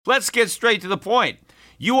Let's get straight to the point.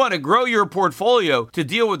 You want to grow your portfolio to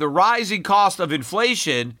deal with the rising cost of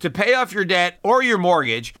inflation, to pay off your debt or your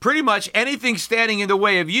mortgage, pretty much anything standing in the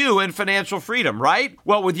way of you and financial freedom, right?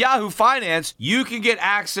 Well, with Yahoo Finance, you can get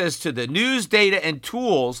access to the news, data, and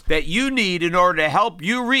tools that you need in order to help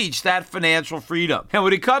you reach that financial freedom. And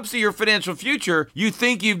when it comes to your financial future, you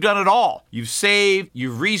think you've done it all. You've saved,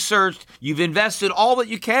 you've researched, you've invested all that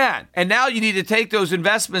you can. And now you need to take those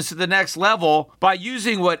investments to the next level by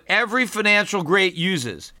using what every financial great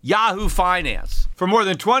uses. Yahoo Finance. For more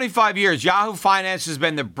than 25 years, Yahoo Finance has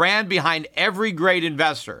been the brand behind every great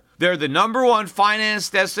investor. They're the #1 finance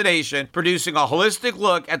destination, producing a holistic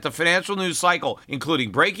look at the financial news cycle,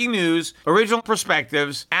 including breaking news, original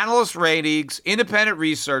perspectives, analyst ratings, independent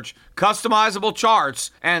research, customizable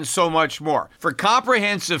charts, and so much more. For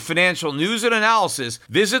comprehensive financial news and analysis,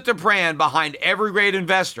 visit the brand behind every great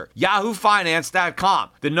investor, yahoofinance.com,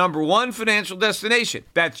 the #1 financial destination.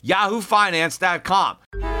 That's yahoofinance.com.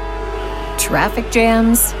 Traffic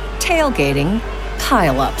jams, tailgating,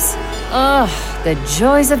 pileups. Ugh, the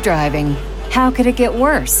joys of driving. How could it get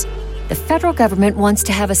worse? The federal government wants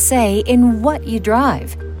to have a say in what you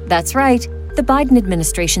drive. That's right. The Biden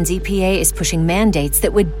administration's EPA is pushing mandates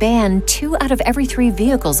that would ban 2 out of every 3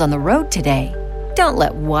 vehicles on the road today. Don't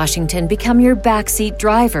let Washington become your backseat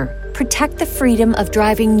driver. Protect the freedom of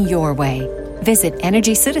driving your way. Visit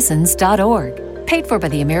EnergyCitizens.org. Paid for by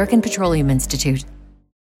the American Petroleum Institute.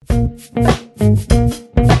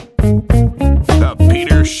 The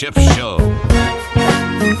Peter Schiff Show.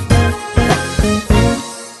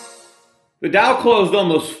 The Dow closed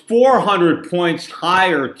almost 400 points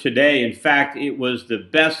higher today. In fact, it was the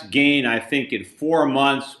best gain, I think, in 4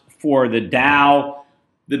 months for the Dow.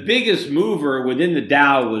 The biggest mover within the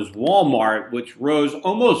Dow was Walmart, which rose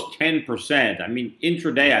almost 10%. I mean,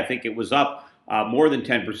 intraday, I think it was up more than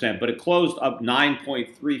 10%, but it closed up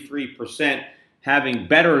 9.33%. Having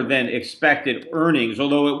better than expected earnings,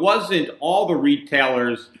 although it wasn't all the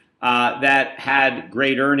retailers that had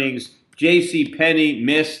great earnings. JCPenney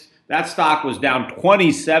missed. That stock was down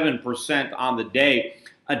 27% on the day.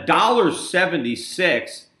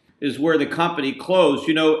 $1.76 is where the company closed.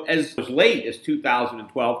 You know, as late as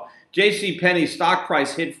 2012, JCPenney's stock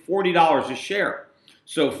price hit $40 a share.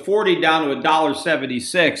 So 40 down to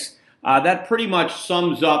 $1.76. That pretty much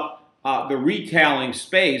sums up the retailing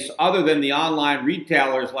space, other than the online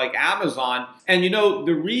retailers like Amazon. And you know,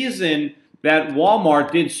 the reason that Walmart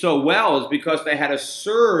did so well is because they had a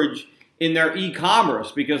surge in their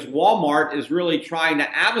e-commerce, because Walmart is really trying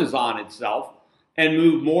to Amazon itself and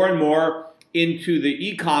move more and more into the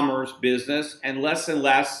e-commerce business and less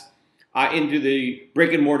into the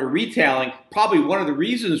brick and mortar retailing. Probably one of the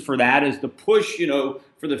reasons for that is the push,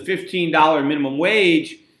 for the $15 minimum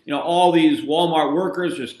wage. All these Walmart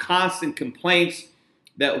workers, there's constant complaints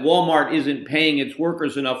that Walmart isn't paying its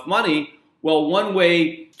workers enough money. Well, one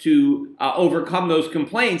way to overcome those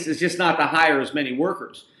complaints is just not to hire as many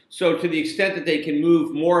workers. So to the extent that they can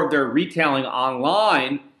move more of their retailing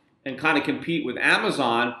online and kind of compete with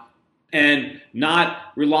Amazon and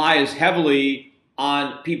not rely as heavily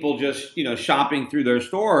on people just, shopping through their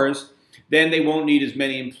stores, then they won't need as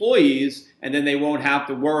many employees, and then they won't have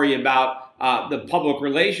to worry about the public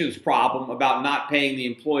relations problem about not paying the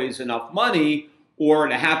employees enough money, or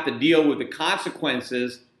to have to deal with the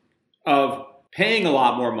consequences of paying a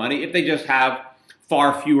lot more money if they just have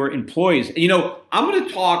far fewer employees. I'm going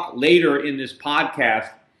to talk later in this podcast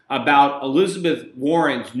about Elizabeth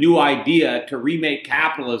Warren's new idea to remake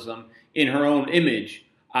capitalism in her own image,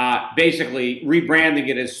 basically rebranding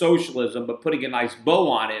it as socialism, but putting a nice bow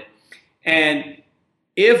on it. And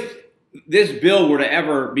if this bill were to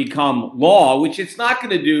ever become law, which it's not going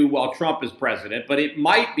to do while Trump is president, but it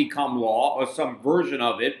might become law, or some version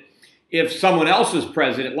of it, if someone else is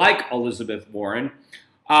president, like Elizabeth Warren.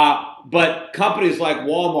 But companies like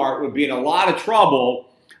Walmart would be in a lot of trouble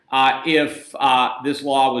if this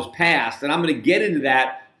law was passed. And I'm going to get into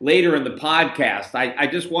that later in the podcast. I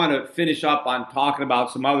just want to finish up on talking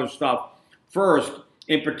about some other stuff first,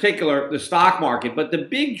 in particular the stock market. But the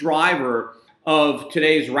big driver of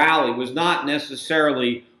today's rally was not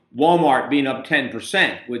necessarily Walmart being up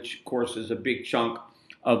 10%, which of course is a big chunk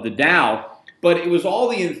of the Dow, but it was all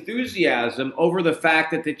the enthusiasm over the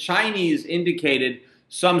fact that the Chinese indicated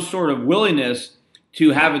some sort of willingness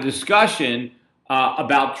to have a discussion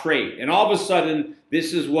about trade. And all of a sudden,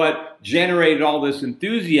 this is what generated all this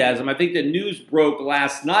enthusiasm. I think the news broke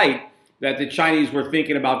last night that the Chinese were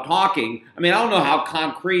thinking about talking. I mean, I don't know how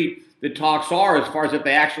concrete the talks are as far as if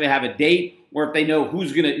they actually have a date or if they know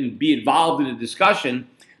who's going to be involved in the discussion.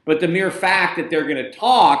 But the mere fact that they're going to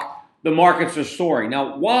talk the markets are soaring.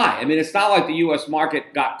 Now, why? I mean, it's not like the U.S.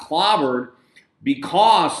 market got clobbered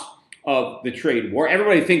because of the trade war.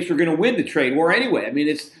 Everybody thinks we're going to win the trade war anyway. I mean,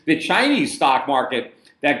 it's the Chinese stock market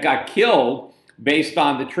that got killed based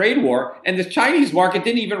on the trade war, and the Chinese market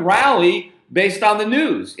didn't even rally based on the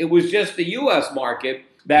news. It was just the U.S. market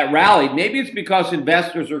that rallied. Maybe it's because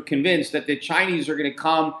investors are convinced that the Chinese are going to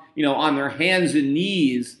come, on their hands and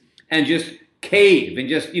knees and just cave and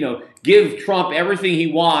just, give Trump everything he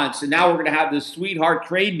wants. And now we're going to have this sweetheart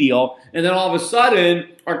trade deal. And then all of a sudden,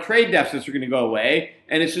 our trade deficits are going to go away.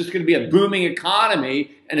 And it's just going to be a booming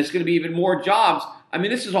economy. And it's going to be even more jobs. I mean,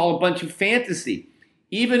 this is all a bunch of fantasy.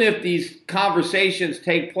 Even if these conversations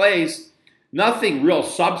take place, nothing real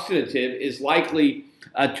substantive is likely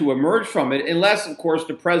to emerge from it, unless, of course,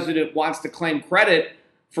 the president wants to claim credit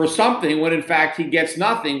for something when, in fact, he gets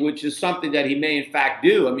nothing, which is something that he may, in fact,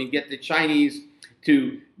 do. I mean, get the Chinese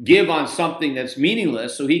to give on something that's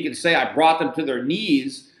meaningless so he can say, I brought them to their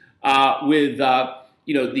knees with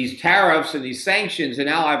these tariffs and these sanctions, and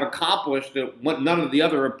now I've accomplished what none of the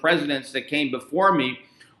other presidents that came before me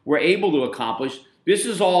were able to accomplish. This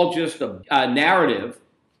is all just a narrative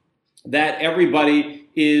that everybody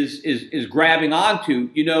is grabbing onto.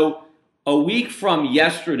 A week from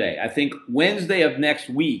yesterday, I think Wednesday of next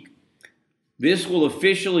week, this will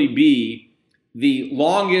officially be the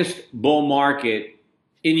longest bull market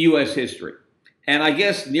in U.S. history. And I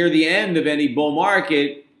guess near the end of any bull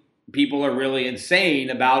market, people are really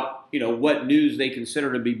insane about, what news they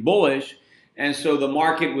consider to be bullish. And so the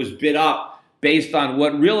market was bid up based on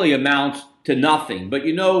what really amounts to nothing. But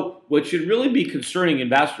what should really be concerning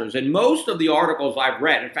investors, and most of the articles I've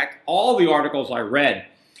read, in fact, all the articles I read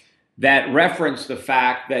that reference the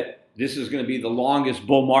fact that this is going to be the longest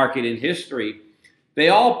bull market in history, they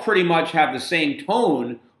all pretty much have the same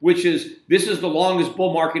tone, which is this is the longest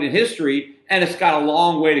bull market in history, and it's got a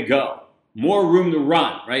long way to go. More room to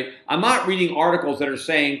run, right? I'm not reading articles that are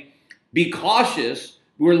saying, be cautious,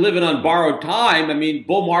 we're living on borrowed time. I mean,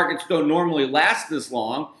 bull markets don't normally last this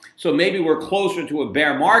long, so maybe we're closer to a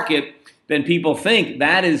bear market than people think.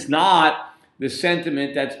 That is not the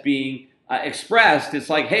sentiment that's being expressed. It's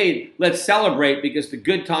like, hey, let's celebrate because the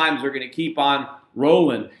good times are going to keep on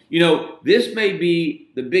rolling. This may be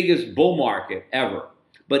the biggest bull market ever,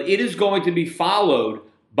 but it is going to be followed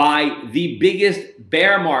by the biggest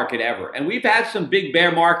bear market ever. And we've had some big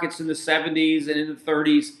bear markets in the 70s and in the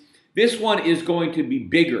 30s. This one is going to be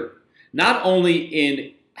bigger, not only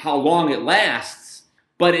in how long it lasts,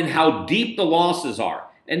 but in how deep the losses are.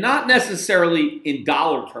 And not necessarily in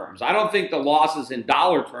dollar terms. I don't think the losses in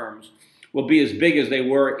dollar terms will be as big as they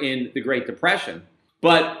were in the Great Depression.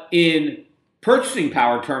 But in purchasing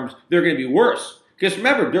power terms, they're going to be worse. Because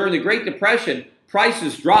remember, during the Great Depression,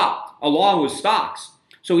 prices dropped along with stocks.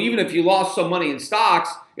 So even if you lost some money in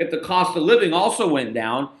stocks, if the cost of living also went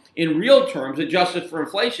down, in real terms, adjusted for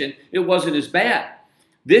inflation, it wasn't as bad.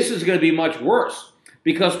 This is going to be much worse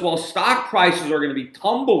because while stock prices are going to be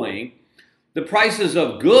tumbling, the prices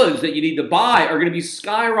of goods that you need to buy are going to be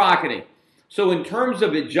skyrocketing. So in terms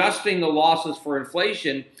of adjusting the losses for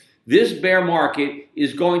inflation, this bear market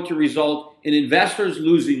is going to result in investors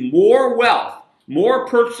losing more wealth, more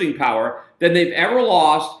purchasing power than they've ever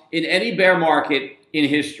lost in any bear market in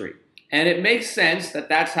history. And it makes sense that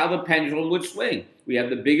that's how the pendulum would swing. We have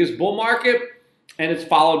the biggest bull market, and it's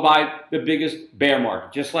followed by the biggest bear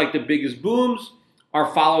market. Just like the biggest booms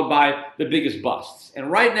are followed by the biggest busts.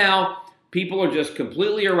 And right now, people are just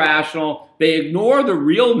completely irrational. They ignore the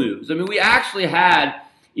real news. I mean, we actually had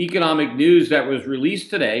economic news that was released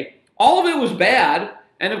today. All of it was bad,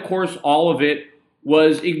 and of course, all of it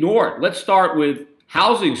was ignored. Let's start with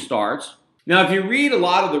housing starts. Now, if you read a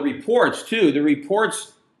lot of the reports, too,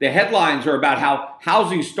 the headlines are about how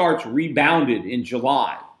housing starts rebounded in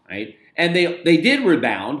July, right? And they did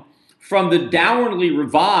rebound from the downwardly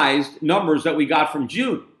revised numbers that we got from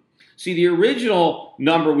June. See, the original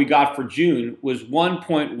number we got for June was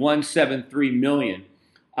 1.173 million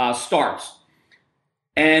starts.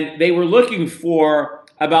 And they were looking for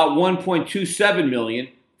about 1.27 million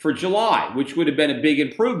for July, which would have been a big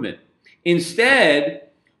improvement. Instead,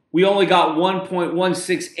 we only got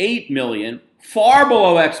 1.168 million, far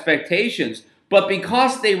below expectations. But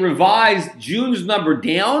because they revised June's number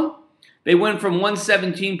down, they went from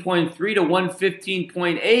 117.3 to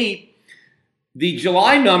 115.8. The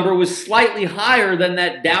July number was slightly higher than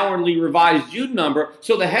that downwardly revised June number.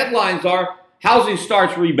 So the headlines are housing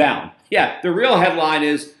starts rebound. Yeah, the real headline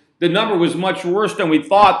is the number was much worse than we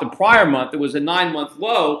thought the prior month. It was a 9-month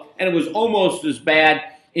low, and it was almost as bad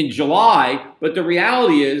in July. But the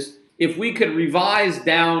reality is, if we could revise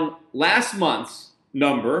down last month's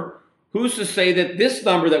number, who's to say that this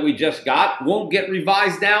number that we just got won't get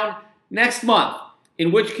revised down next month?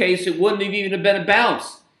 In which case, it wouldn't have even been a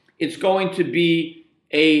bounce. It's going to be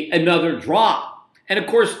another drop. And of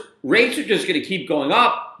course, rates are just going to keep going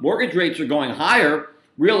up. Mortgage rates are going higher.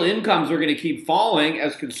 Real incomes are going to keep falling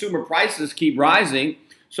as consumer prices keep rising.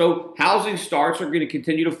 So housing starts are going to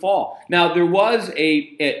continue to fall. Now, there was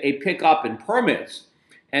a pickup in permits,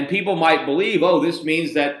 and people might believe, oh, this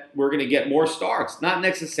means that we're going to get more starts. Not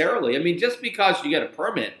necessarily. I mean, just because you get a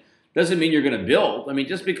permit doesn't mean you're going to build. I mean,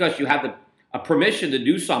 just because you have a permission to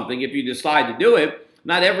do something, if you decide to do it,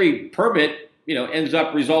 not every permit, ends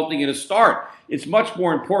up resulting in a start. It's much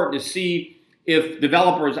more important to see if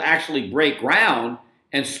developers actually break ground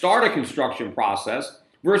and start a construction process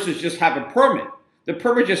versus just have a permit. The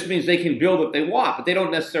permit just means they can build what they want, but they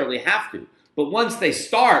don't necessarily have to. But once they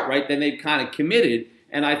start, right, then they've kind of committed.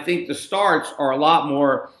 And I think the starts are a lot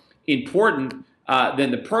more important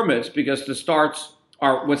than the permits, because the starts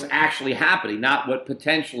are what's actually happening, not what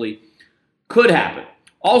potentially could happen.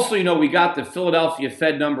 Also, we got the Philadelphia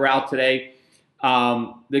Fed number out today.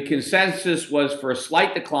 The consensus was for a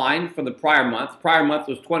slight decline from the prior month. Prior month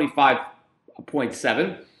was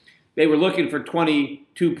 25.7. They were looking for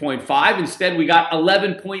 22.5. Instead, we got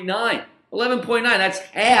 11.9. 11.9, that's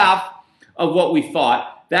half of what we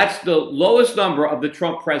thought. That's the lowest number of the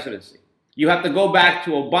Trump presidency. You have to go back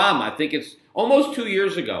to Obama. I think it's almost 2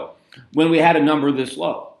 years ago when we had a number this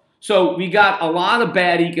low. So we got a lot of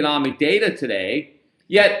bad economic data today,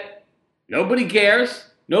 yet nobody cares.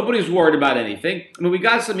 Nobody's worried about anything. I mean, we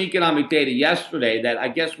got some economic data yesterday that I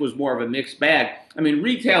guess was more of a mixed bag. I mean,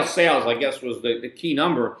 retail sales, I guess, was the key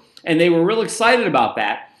number. And they were real excited about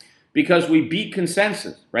that because we beat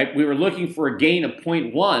consensus, right? We were looking for a gain of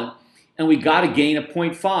 0.1, and we got a gain of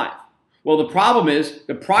 0.5. Well, the problem is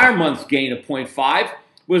the prior month's gain of 0.5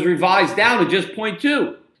 was revised down to just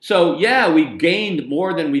 0.2. So, yeah, we gained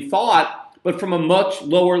more than we thought, but from a much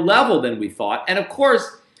lower level than we thought. And, of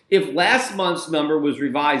course, if last month's number was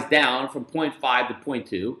revised down from 0.5 to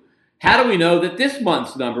 0.2, how do we know that this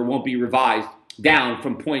month's number won't be revised down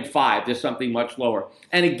from 0.5 to something much lower?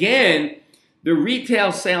 And again, the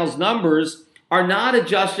retail sales numbers are not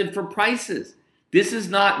adjusted for prices. This is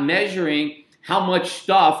not measuring how much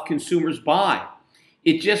stuff consumers buy.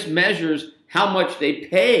 It just measures how much they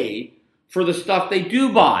pay for the stuff they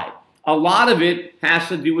do buy. A lot of it has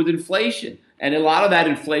to do with inflation, and a lot of that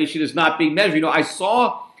inflation is not being measured. I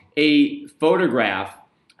saw a photograph.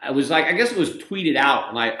 I guess it was tweeted out,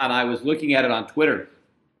 and I was looking at it on Twitter,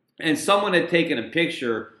 and someone had taken a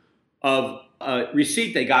picture of a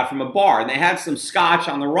receipt they got from a bar, and they had some scotch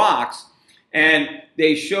on the rocks, and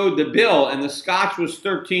they showed the bill, and the scotch was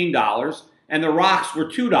 $13, and the rocks were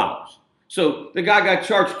 $2. So the guy got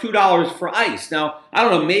charged $2 for ice. Now, I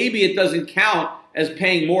don't know, maybe it doesn't count as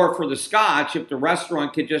paying more for the scotch if the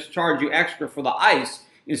restaurant could just charge you extra for the ice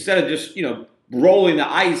instead of just, rolling the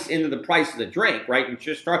ice into the price of the drink, right? And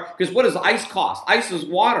just start, because what does ice cost? Ice is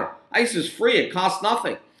water. Ice is free. It costs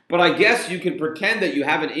nothing. But I guess you can pretend that you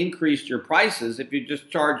haven't increased your prices if you just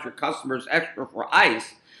charge your customers extra for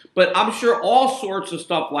ice. But I'm sure all sorts of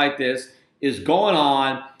stuff like this is going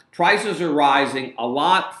on. Prices are rising a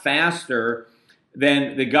lot faster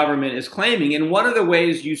than the government is claiming. And one of the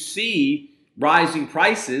ways you see rising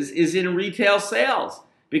prices is in retail sales.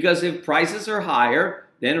 Because if prices are higher,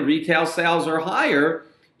 then retail sales are higher,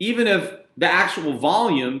 even if the actual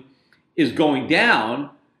volume is going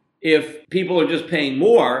down, if people are just paying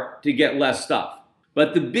more to get less stuff.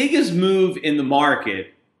 But the biggest move in the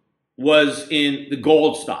market was in the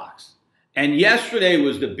gold stocks. And yesterday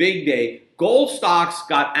was the big day. Gold stocks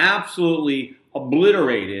got absolutely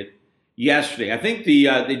obliterated yesterday. I think the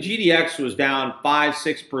GDX was down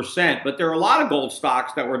 5-6%, but there are a lot of gold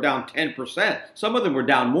stocks that were down 10%. Some of them were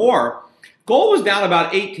down more. Gold was down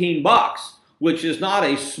about $18, which is not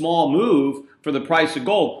a small move for the price of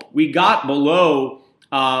gold. We got below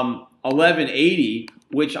 1180,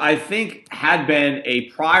 which I think had been a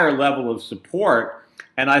prior level of support,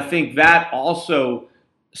 and I think that also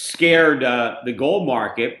scared the gold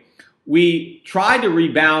market. We tried to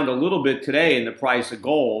rebound a little bit today in the price of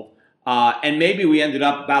gold, and maybe we ended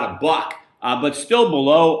up about $1, but still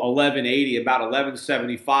below 1180, about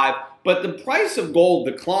 1175. But the price of gold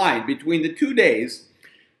declined between the 2 days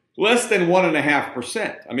less than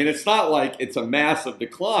 1.5%. I mean, it's not like it's a massive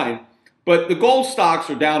decline, but the gold stocks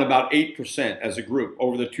are down about 8% as a group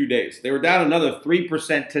over the 2 days. They were down another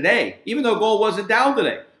 3% today, even though gold wasn't down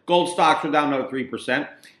today. Gold stocks were down another 3%.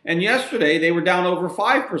 And yesterday, they were down over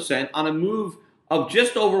 5% on a move of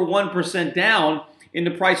just over 1% down in the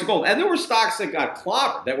price of gold. And there were stocks that got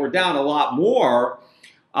clobbered, that were down a lot more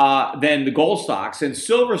than the gold stocks. And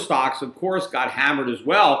silver stocks, of course, got hammered as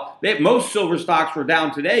well. Most silver stocks were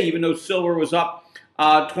down today, even though silver was up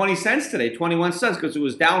 20 cents today, 21 cents, because it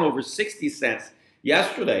was down over 60 cents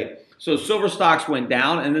yesterday. So silver stocks went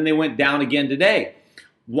down, and then they went down again today.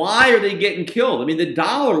 Why are they getting killed? I mean, the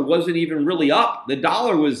dollar wasn't even really up. The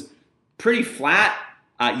dollar was pretty flat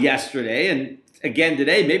yesterday, and again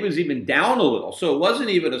today, maybe it was even down a little. So it wasn't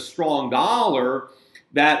even a strong dollar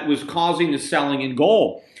that was causing the selling in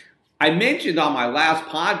gold. I mentioned on my last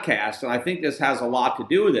podcast, and I think this has a lot to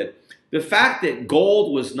do with it, the fact that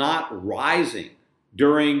gold was not rising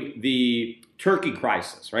during the Turkey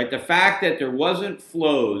crisis, right? The fact that there wasn't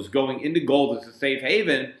flows going into gold as a safe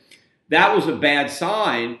haven, that was a bad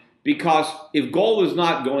sign, because if gold is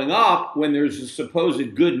not going up when there's a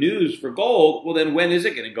supposed good news for gold, well, then when is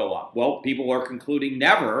it going to go up? Well, people are concluding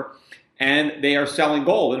never, and they are selling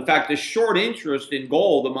gold. In fact, the short interest in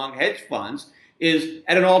gold among hedge funds is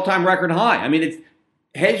at an all-time record high. I mean,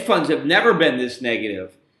 hedge funds have never been this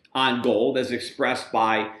negative on gold as expressed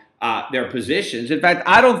by their positions. In fact,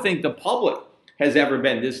 I don't think the public has ever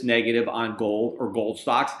been this negative on gold or gold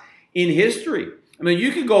stocks in history. I mean,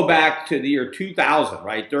 you could go back to the year 2000,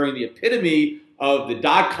 right? During the epitome of the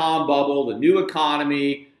dot-com bubble, the new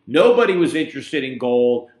economy, nobody was interested in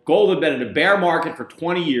gold. Gold had been in a bear market for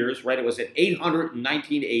 20 years, right? It was at 800 in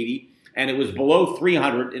 1980, and it was below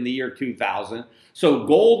 300 in the year 2000. So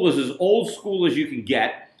gold was as old school as you can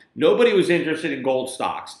get. Nobody was interested in gold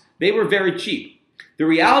stocks. They were very cheap. The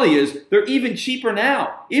reality is they're even cheaper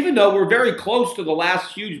now. Even though we're very close to the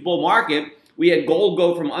last huge bull market, we had gold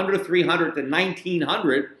go from under 300 to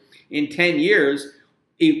 1900 in 10 years.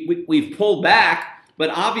 We've pulled back, but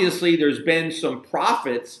obviously there's been some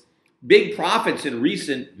profits, big profits in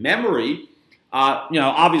recent memory.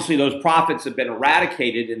 Obviously those profits have been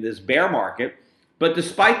eradicated in this bear market. But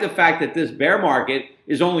despite the fact that this bear market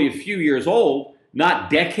is only a few years old, not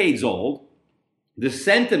decades old, the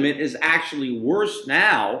sentiment is actually worse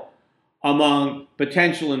now among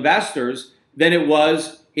potential investors than it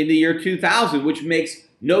was in the year 2000, which makes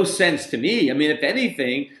no sense to me. I mean, if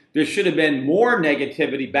anything, there should have been more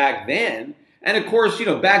negativity back then. And of course,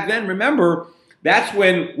 back then, remember, that's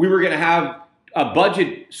when we were going to have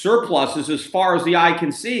budget surpluses as far as the eye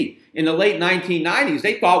can see. In the late 1990s,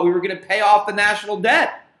 they thought we were going to pay off the national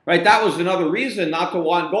debt, right? That was another reason not to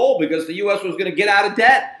want gold, because the U.S. was going to get out of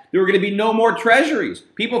debt. There were going to be no more treasuries.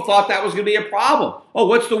 People thought that was going to be a problem. Oh,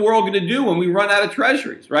 what's the world going to do when we run out of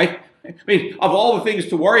treasuries, right? I mean, of all the things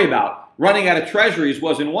to worry about, running out of treasuries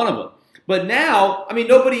wasn't one of them. But now, I mean,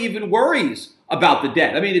 nobody even worries about the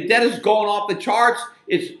debt. I mean, the debt is going off the charts.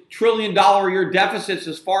 It's $1 trillion a year deficits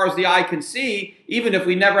as far as the eye can see, even if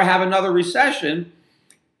we never have another recession.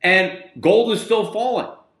 And gold is still falling,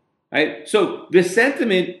 right? So the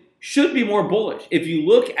sentiment should be more bullish. If you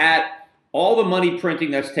look at all the money printing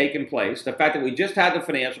that's taken place, the fact that we just had the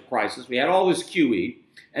financial crisis, we had all this QE,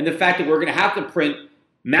 and the fact that we're going to have to print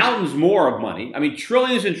mountains more of money, I mean,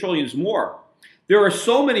 trillions and trillions more. There are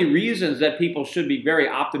so many reasons that people should be very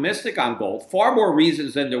optimistic on gold, far more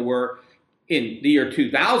reasons than there were in the year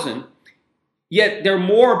 2000, yet they're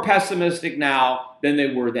more pessimistic now than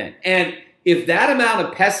they were then. And if that amount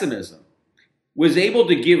of pessimism was able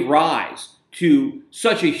to give rise to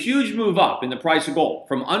such a huge move up in the price of gold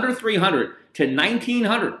from under 300 to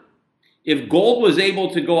 1900, if gold was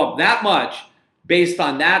able to go up that much based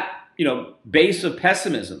on that, base of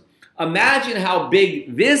pessimism, imagine how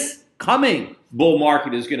big this coming bull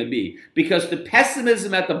market is going to be, because the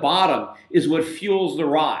pessimism at the bottom is what fuels the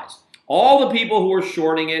rise. All the people who are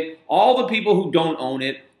shorting it, all the people who don't own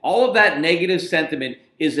it, all of that negative sentiment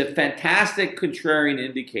is a fantastic contrarian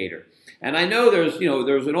indicator. And I know there's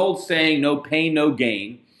an old saying, no pain, no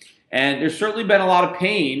gain. And there's certainly been a lot of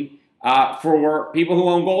pain for people who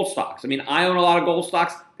own gold stocks. I mean, I own a lot of gold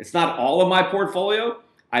stocks. It's not all of my portfolio.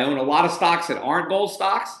 I own a lot of stocks that aren't gold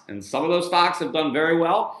stocks, and some of those stocks have done very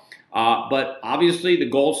well. But obviously the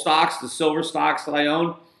gold stocks, the silver stocks that I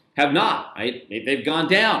own have not. Right? They've gone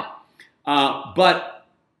down. But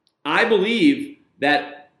I believe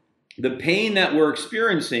that the pain that we're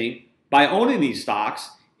experiencing by owning these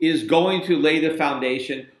stocks is going to lay the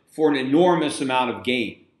foundation for an enormous amount of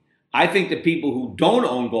gain. I think the people who don't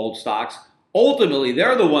own gold stocks, ultimately,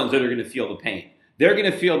 they're the ones that are going to feel the pain. They're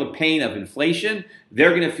going to feel the pain of inflation.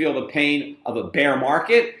 They're going to feel the pain of a bear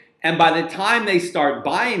market. And by the time they start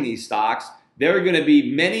buying these stocks, they're going to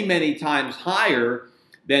be many, many times higher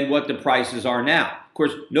than what the prices are now. Of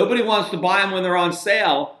course, nobody wants to buy them when they're on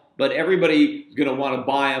sale, but everybody's going to want to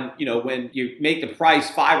buy them, when you make the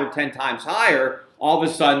price 5 or 10 times higher, all of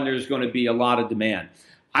a sudden there's going to be a lot of demand.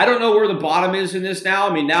 I don't know where the bottom is in this now.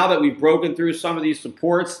 I mean, now that we've broken through some of these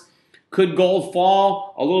supports, could gold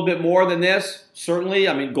fall a little bit more than this? Certainly.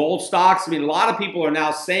 I mean, gold stocks, a lot of people are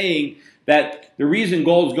now saying that the reason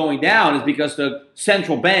gold's going down is because the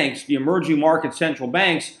central banks, the emerging market central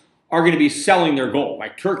banks, are going to be selling their gold.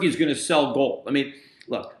 Like Turkey's going to sell gold.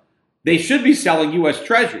 Look, they should be selling U.S.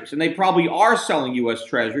 treasuries, and they probably are selling U.S.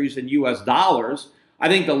 treasuries in U.S. dollars. I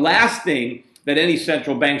think the last thing that any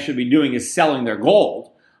central bank should be doing is selling their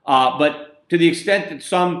gold. But to the extent that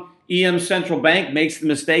some EM central bank makes the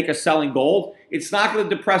mistake of selling gold, it's not going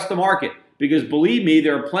to depress the market, because believe me,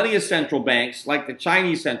 there are plenty of central banks, like the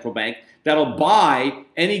Chinese central bank, that'll buy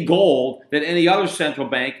any gold that any other central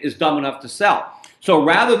bank is dumb enough to sell. So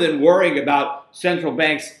rather than worrying about central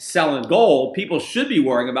banks selling gold, people should be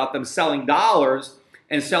worrying about them selling dollars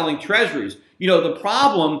and selling treasuries. The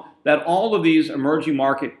problem that all of these emerging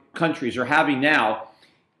market countries are having now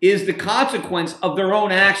is the consequence of their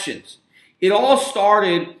own actions. It all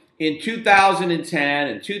started in 2010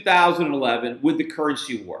 and 2011 with the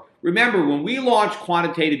currency war. Remember, when we launched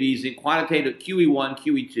quantitative easing, quantitative QE1,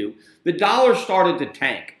 QE2, the dollar started to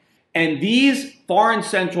tank. And these foreign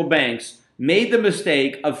central banks made the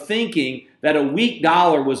mistake of thinking that a weak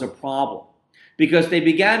dollar was a problem, because they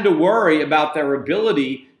began to worry about their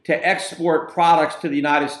ability to export products to the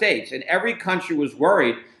United States. And every country was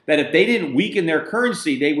worried that if they didn't weaken their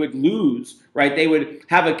currency, they would lose, right? They would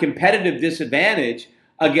have a competitive disadvantage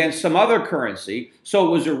against some other currency. So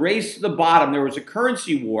it was a race to the bottom. There was a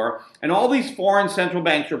currency war, and all these foreign central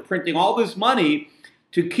banks were printing all this money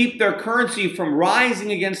to keep their currency from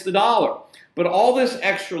rising against the dollar. But all this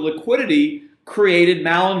extra liquidity created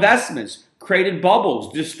malinvestments, created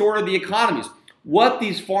bubbles, distorted the economies. What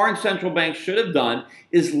these foreign central banks should have done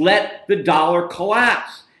is let the dollar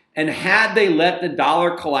collapse. And had they let the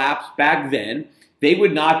dollar collapse back then, they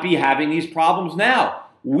would not be having these problems now.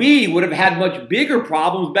 We would have had much bigger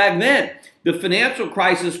problems back then. The financial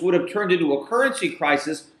crisis would have turned into a currency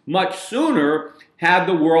crisis much sooner had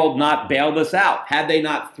the world not bailed us out, had they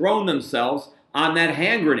not thrown themselves on that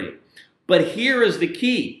hand grenade. But here is the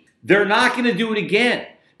key. They're not going to do it again,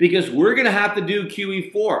 because we're going to have to do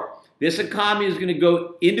QE4. This economy is going to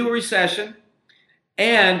go into a recession,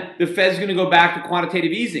 and the Fed's going to go back to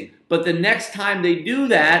quantitative easing. But the next time they do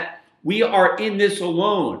that, we are in this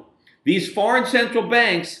alone. These foreign central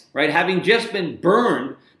banks, right, having just been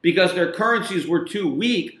burned because their currencies were too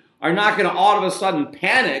weak, are not going to all of a sudden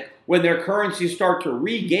panic when their currencies start to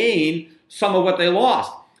regain some of what they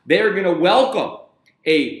lost. They're going to welcome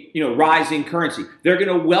a rising currency. They're going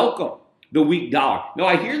to welcome the weak dollar. Now,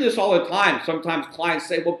 I hear this all the time. Sometimes clients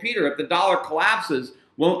say, well, Peter, if the dollar collapses,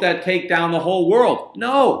 won't that take down the whole world?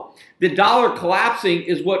 No, the dollar collapsing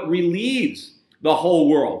is what relieves the whole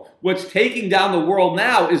world. What's taking down the world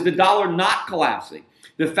now is the dollar not collapsing.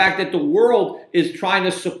 The fact that the world is trying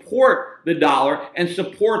to support the dollar and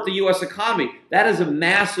support the U.S. economy. That is a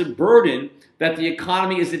massive burden that the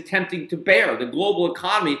economy is attempting to bear. The global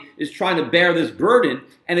economy is trying to bear this burden,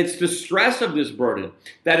 and it's the stress of this burden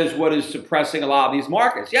that is what is suppressing a lot of these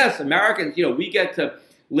markets. Yes, Americans, we get to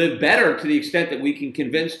live better to the extent that we can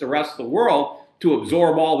convince the rest of the world to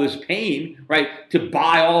absorb all this pain, right? To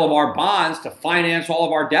buy all of our bonds, to finance all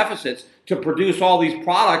of our deficits, to produce all these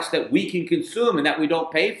products that we can consume and that we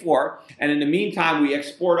don't pay for. And in the meantime, we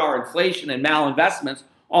export our inflation and malinvestments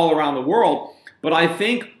all around the world. But I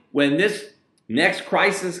think when this next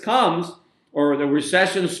crisis comes, or the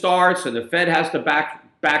recession starts and the Fed has to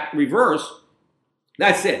back reverse,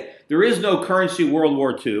 that's it. There is no currency World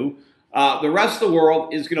War II. The rest of the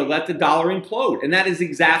world is going to let the dollar implode. And that is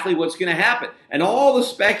exactly what's going to happen. And all the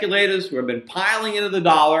speculators who have been piling into the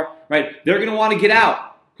dollar, right, they're going to want to get out.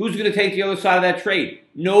 Who's going to take the other side of that trade?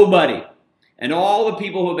 Nobody. And all the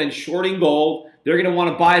people who have been shorting gold, they're going to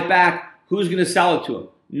want to buy it back. Who's going to sell it to them?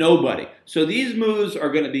 Nobody. So these moves are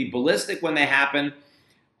going to be ballistic when they happen.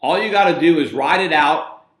 All you got to do is ride it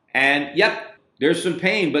out. And yep, there's some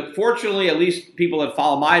pain. But fortunately, at least people that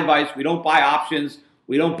follow my advice, we don't buy options.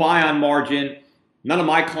 We don't buy on margin. None of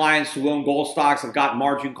my clients who own gold stocks have got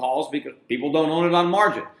margin calls because people don't own it on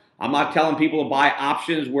margin. I'm not telling people to buy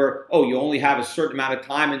options where, you only have a certain amount of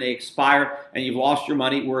time and they expire and you've lost your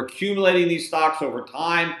money. We're accumulating these stocks over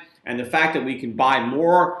time. And the fact that we can buy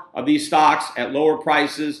more of these stocks at lower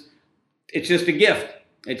prices, it's just a gift.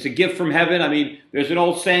 It's a gift from heaven. I mean, there's an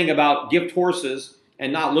old saying about gift horses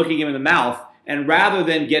and not looking them in the mouth. And rather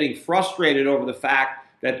than getting frustrated over the fact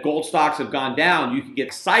that gold stocks have gone down, you can get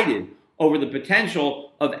excited over the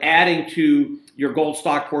potential of adding to your gold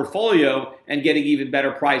stock portfolio and getting even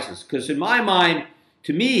better prices. Because in my mind,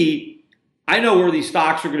 to me, I know where these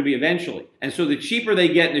stocks are going to be eventually. And so the cheaper they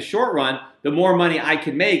get in the short run, the more money I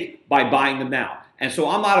can make by buying them now. And so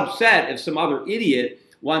I'm not upset if some other idiot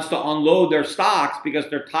wants to unload their stocks because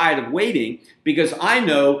they're tired of waiting, because I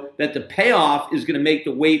know that the payoff is going to make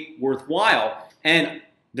the wait worthwhile. And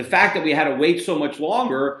the fact that we had to wait so much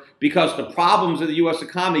longer because the problems of the U.S.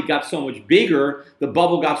 economy got so much bigger, the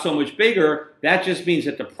bubble got so much bigger, that just means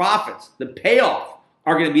that the profits, the payoff,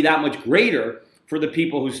 are going to be that much greater for the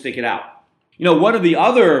people who stick it out. You know, one of the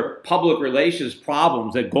other public relations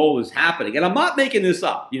problems that gold is happening, and I'm not making this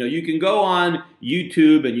up. You know, you can go on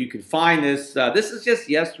YouTube and you can find this. This is just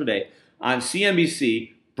yesterday on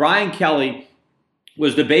CNBC. Brian Kelly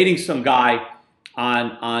was debating some guy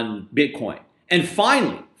on Bitcoin. And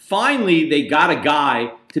finally, they got a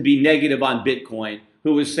guy to be negative on Bitcoin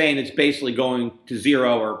who was saying it's basically going to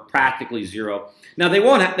zero or practically zero. Now, they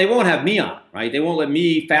won't have me on, right? They won't let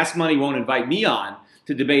me, Fast Money won't invite me on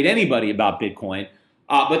to debate anybody about Bitcoin.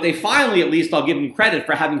 But they finally, at least I'll give them credit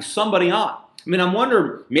for having somebody on. I mean, I'm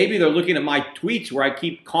wondering, maybe they're looking at my tweets where I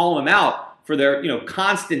keep calling them out for their,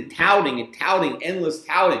 constant touting, endless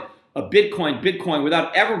touting of Bitcoin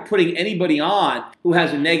without ever putting anybody on who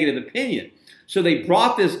has a negative opinion. So they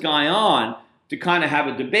brought this guy on to kind of have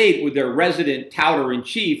a debate with their resident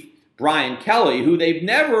touter-in-chief, Brian Kelly, who they've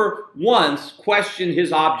never once questioned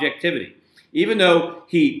his objectivity, even though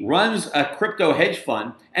he runs a crypto hedge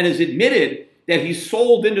fund and has admitted that he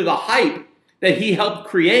sold into the hype that he helped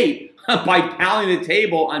create by pounding the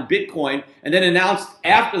table on Bitcoin and then announced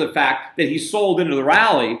after the fact that he sold into the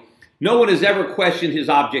rally. No one has ever questioned his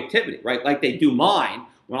objectivity, right? Like they do mine.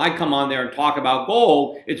 When I come on there and talk about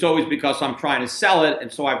gold, it's always because I'm trying to sell it, and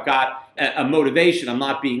so I've got a motivation. I'm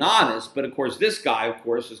not being honest, but of course, this guy, of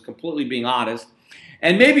course, is completely being honest,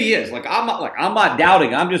 and maybe he is. I'm not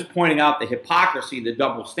doubting. I'm just pointing out the hypocrisy, the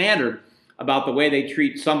double standard about the way they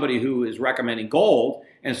treat somebody who is recommending gold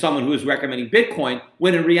and someone who is recommending Bitcoin.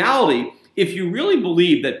 When in reality, if you really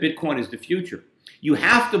believe that Bitcoin is the future, you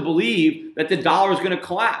have to believe that the dollar is going to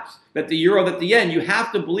collapse, that the euro, that the yen, you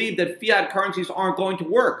have to believe that fiat currencies aren't going to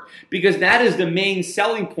work, because that is the main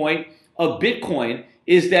selling point of Bitcoin,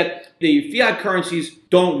 is that the fiat currencies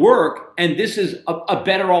don't work, and this is a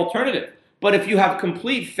better alternative. But if you have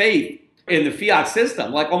complete faith in the fiat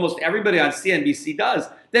system, like almost everybody on CNBC does,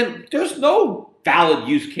 then there's no valid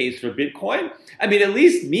use case for Bitcoin. I mean, at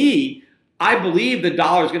least me, I believe the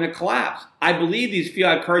dollar is going to collapse. I believe these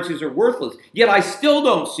fiat currencies are worthless. Yet I still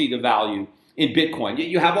don't see the value in Bitcoin. Yet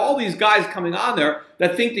you have all these guys coming on there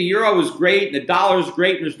that think the euro is great and the dollar is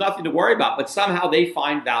great and there's nothing to worry about, but somehow they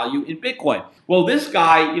find value in Bitcoin. Well, this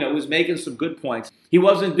guy, was making some good points. He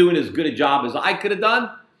wasn't doing as good a job as I could have done,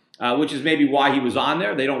 which is maybe why he was on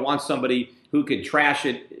there. They don't want somebody who can trash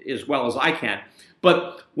it as well as I can.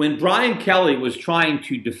 But when Brian Kelly was trying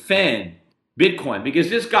to defend Bitcoin, because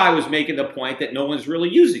this guy was making the point that no one's really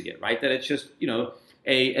using it, right? That it's just,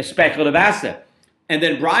 a speculative asset. And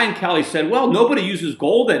then Brian Kelly said, well, nobody uses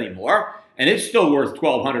gold anymore, and it's still worth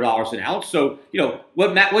 $1,200 an ounce. So,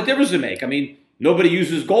 what difference does it make? I mean, nobody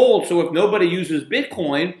uses gold, so if nobody uses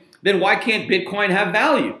Bitcoin, then why can't Bitcoin have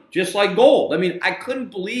value, just like gold? I mean, I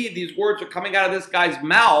couldn't believe these words are coming out of this guy's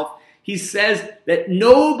mouth. He says that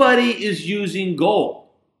nobody is using gold.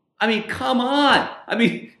 I mean, come on. I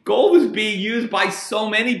mean, gold is being used by so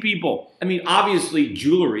many people. I mean, obviously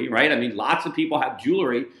jewelry, right? I mean, lots of people have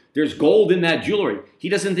jewelry. There's gold in that jewelry. He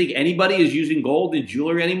doesn't think anybody is using gold in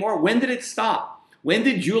jewelry anymore. When did it stop? When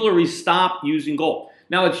did jewelry stop using gold?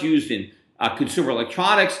 Now it's used in consumer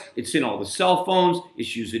electronics. It's in all the cell phones.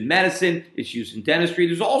 It's used in medicine. It's used in dentistry.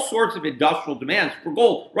 There's all sorts of industrial demands for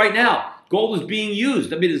gold. Right now, gold is being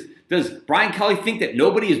used. I mean, does Brian Kelly think that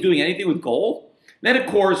nobody is doing anything with gold? Then, of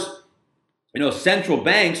course, central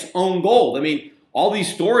banks own gold. I mean, all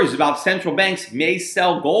these stories about central banks may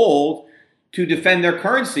sell gold to defend their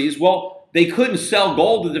currencies. Well, they couldn't sell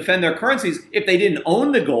gold to defend their currencies if they didn't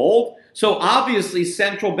own the gold. So obviously,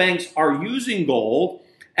 central banks are using gold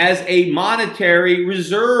as a monetary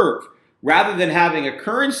reserve. Rather than having a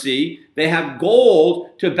currency, they have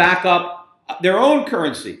gold to back up their own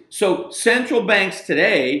currency. So central banks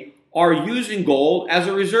today are using gold as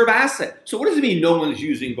a reserve asset. So what does it mean no one's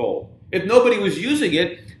using gold? If nobody was using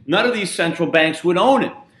it, none of these central banks would own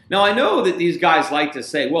it. Now, I know that these guys like to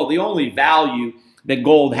say, well, the only value that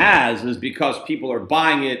gold has is because people are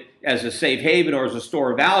buying it as a safe haven or as a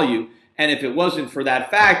store of value. And if it wasn't for that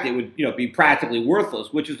fact, it would be practically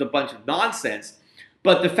worthless, which is a bunch of nonsense.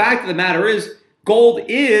 But the fact of the matter is, gold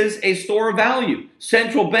is a store of value.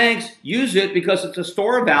 Central banks use it because it's a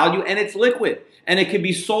store of value and it's liquid. And it can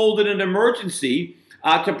be sold in an emergency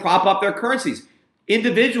to prop up their currencies.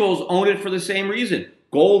 Individuals own it for the same reason.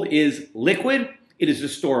 Gold is liquid. It is a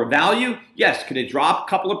store of value. Yes, could it drop a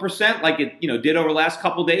couple of percent like it did over the last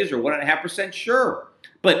couple of days, or 1.5%? Sure.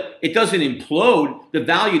 But it doesn't implode. The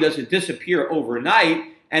value doesn't disappear overnight.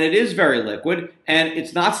 And it is very liquid, and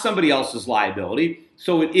it's not somebody else's liability.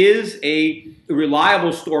 So it is a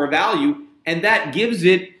reliable store of value, and that gives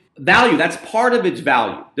it value. That's part of its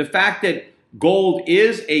value. The fact that gold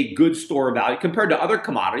is a good store of value compared to other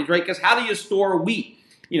commodities, right? Because how do you store wheat?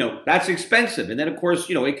 That's expensive. And then, of course,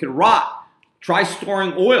 it can rot. Try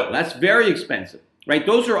storing oil. That's very expensive, right?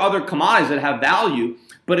 Those are other commodities that have value,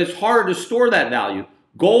 but it's harder to store that value.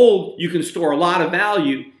 Gold, you can store a lot of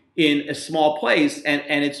value in a small place, and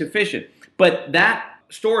it's efficient. But that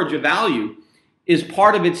storage of value is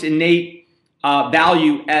part of its innate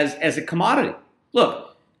value as a commodity.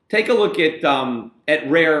 Look, take a look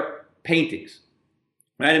at rare paintings,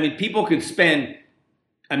 right? I mean, people could spend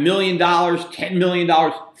 $1 million, $10 million,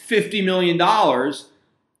 $50 million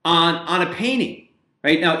on a painting,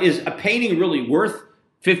 right? Now, is a painting really worth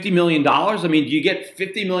 $50 million? I mean, do you get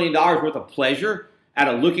 $50 million worth of pleasure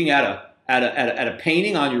out of looking at a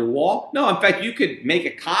painting on your wall? No, in fact, you could make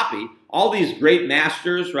a copy. All these great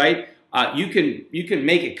masters, right? You can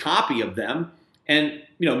make a copy of them, and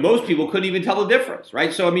most people couldn't even tell the difference,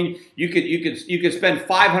 right? So I mean, you could spend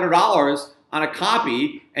 $500 on a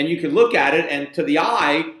copy, and you could look at it, and to the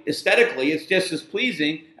eye, aesthetically, it's just as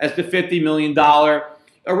pleasing as the $50 million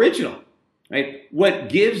original, right? What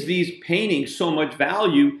gives these paintings so much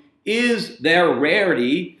value is their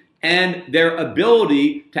rarity and their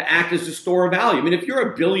ability to act as a store of value. I mean, if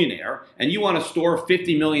you're a billionaire and you want to store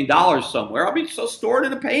 $50 million somewhere, I mean, so store it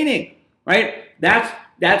in a painting, right?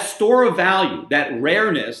 That store of value, that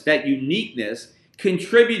rareness, that uniqueness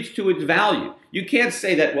contributes to its value. You can't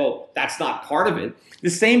say that, well, that's not part of it.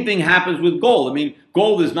 The same thing happens with gold. I mean,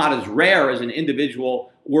 gold is not as rare as an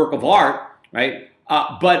individual work of art, right?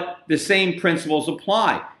 But the same principles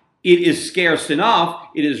apply. It is scarce enough,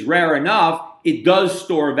 it is rare enough, it does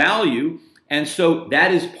store value, and so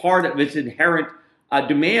that is part of its inherent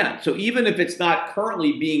demand. So even if it's not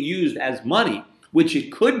currently being used as money, which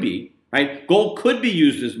it could be, right? Gold could be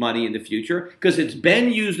used as money in the future because it's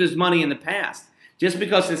been used as money in the past. Just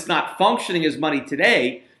because it's not functioning as money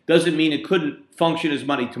today doesn't mean it couldn't function as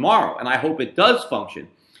money tomorrow. And I hope it does function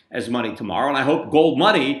as money tomorrow. And I hope gold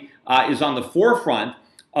money is on the forefront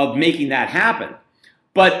of making that happen.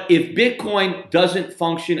 But if Bitcoin doesn't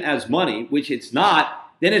function as money, which it's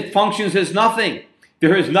not, then it functions as nothing.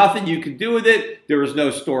 There is nothing you can do with it. There is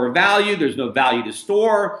no store of value. There's no value to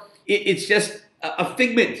store. It's just a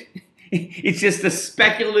figment. It's just a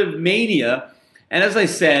speculative mania. And as I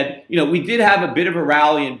said, we did have a bit of a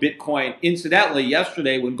rally in Bitcoin. Incidentally,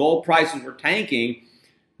 yesterday when gold prices were tanking,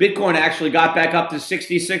 Bitcoin actually got back up to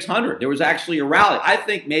 6,600. There was actually a rally. I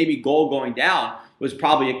think maybe gold going down was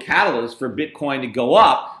probably a catalyst for Bitcoin to go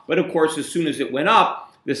up. But of course, as soon as it went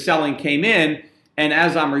up, the selling came in. And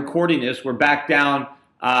as I'm recording this, we're back down,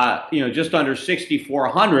 just under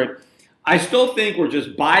 6,400. I still think we're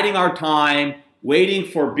just biding our time, waiting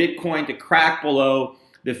for Bitcoin to crack below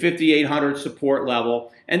the 5,800 support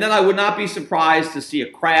level. And then I would not be surprised to see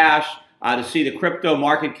a crash, to see the crypto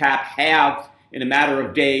market cap halve in a matter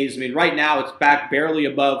of days. I mean, right now it's back barely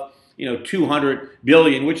above 200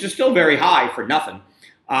 billion, which is still very high for nothing.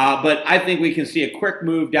 But I think we can see a quick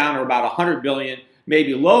move down to about 100 billion,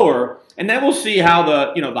 maybe lower. And then we'll see how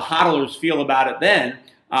the hodlers feel about it then,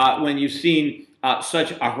 when you've seen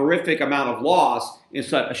such a horrific amount of loss in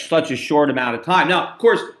such a short amount of time. Now, of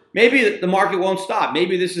course, maybe the market won't stop.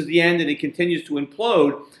 Maybe this is the end and it continues to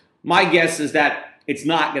implode. My guess is that it's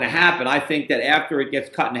not going to happen. I think that after it gets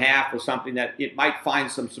cut in half or something, that it might find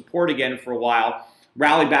some support again for a while,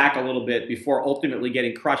 rally back a little bit before ultimately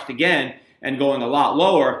getting crushed again and going a lot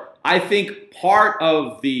lower. I think part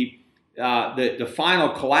of the final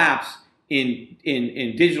collapse in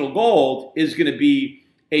digital gold is going to be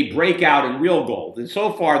a breakout in real gold. And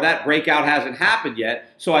so far, that breakout hasn't happened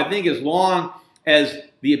yet. So I think as long as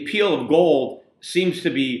the appeal of gold seems to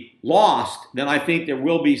be lost, then I think there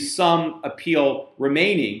will be some appeal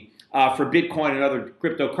remaining for Bitcoin and other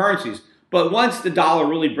cryptocurrencies. But once the dollar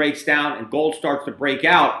really breaks down and gold starts to break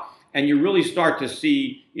out, and you really start to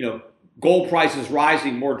see, gold prices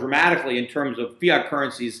rising more dramatically in terms of fiat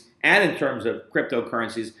currencies and in terms of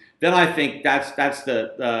cryptocurrencies, then I think that's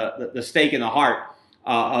the stake in the heart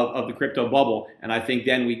of the crypto bubble. And I think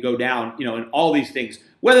then we go down, in all these things.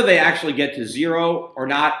 Whether they actually get to zero or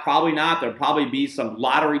not, probably not. There'll probably be some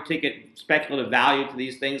lottery ticket speculative value to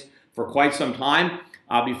these things for quite some time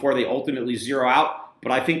before they ultimately zero out.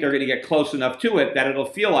 But I think they're going to get close enough to it that it'll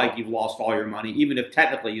feel like you've lost all your money, even if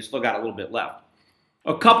technically you still got a little bit left.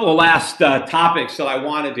 A couple of last topics that I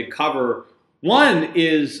wanted to cover. One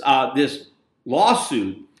is this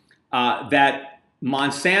lawsuit that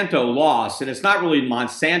Monsanto lost, and it's not really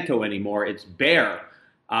Monsanto anymore; it's Bayer,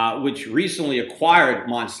 which recently acquired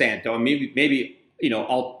Monsanto, and maybe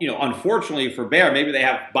unfortunately for Bayer, maybe they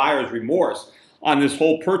have buyer's remorse on this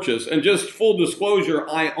whole purchase. And just full disclosure,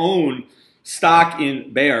 I own stock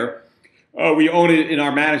in Bayer. We own it in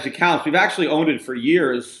our managed accounts. We've actually owned it for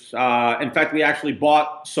years. In fact, we actually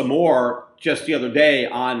bought some more just the other day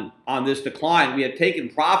on this decline. We had taken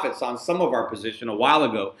profits on some of our position a while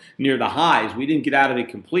ago near the highs. We didn't get out of it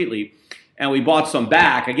completely, and we bought some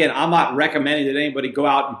back. Again, I'm not recommending that anybody go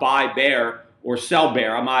out and buy Bayer or sell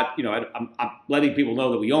Bayer. I'm not, I'm letting people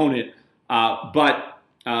know that we own it, but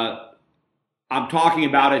I'm talking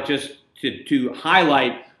about it just to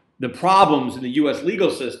highlight the problems in the U.S. legal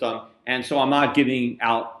system. And so I'm not giving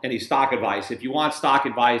out any stock advice. If you want stock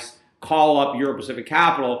advice, call up Euro Pacific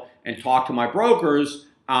Capital and talk to my brokers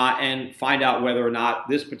and find out whether or not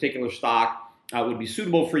this particular stock would be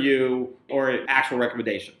suitable for you or an actual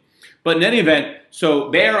recommendation. But in any event, so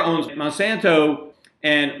Bayer owns Monsanto,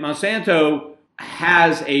 and Monsanto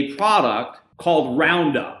has a product called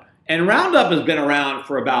Roundup. And Roundup has been around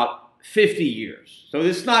for about 50 years. So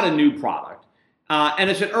this is not a new product. And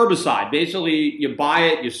it's an herbicide. Basically, you buy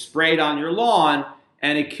it, you spray it on your lawn,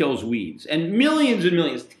 and it kills weeds. And millions,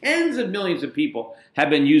 tens of millions of people have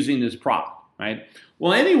been using this product, right?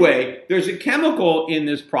 Well, anyway, there's a chemical in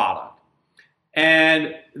this product.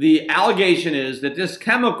 And the allegation is that this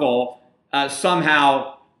chemical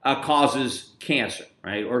somehow causes cancer,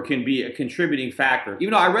 right? Or can be a contributing factor.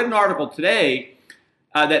 Even though I read an article today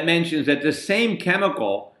that mentions that the same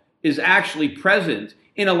chemical is actually present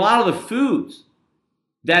in a lot of the foods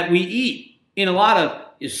that we eat, in a lot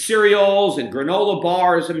of cereals and granola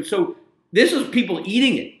bars. I mean, so this is people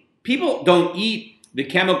eating it. People don't eat the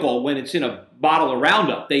chemical when it's in a bottle of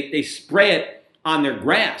Roundup. They spray it on their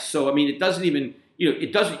grass. So, I mean, it doesn't even,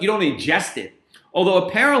 you don't ingest it. Although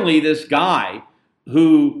apparently this guy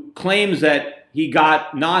who claims that he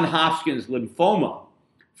got non-Hodgkin's lymphoma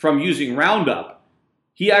from using Roundup,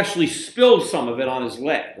 he actually spilled some of it on his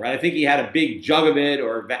leg, right? I think he had a big jug of it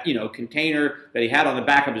or, container that he had on the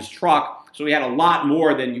back of his truck. So he had a lot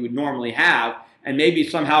more than you would normally have. And maybe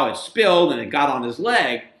somehow it spilled and it got on his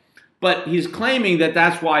leg. But he's claiming that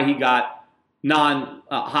that's why he got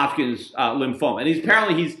non-Hodgkin's lymphoma. And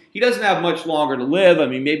apparently he doesn't have much longer to live. I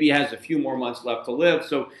mean, maybe he has a few more months left to live.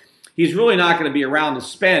 So he's really not going to be around to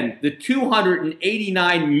spend the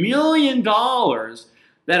 $289 million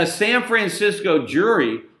that a San Francisco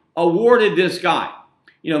jury awarded this guy.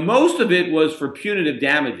 Most of it was for punitive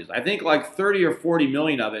damages. I think like 30 or 40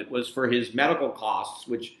 million of it was for his medical costs,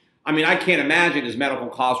 which, I mean, I can't imagine his medical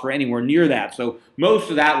costs were anywhere near that. So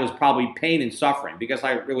most of that was probably pain and suffering, because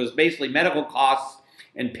it was basically medical costs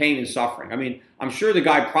and pain and suffering. I mean, I'm sure the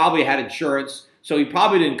guy probably had insurance, so he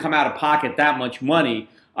probably didn't come out of pocket that much money.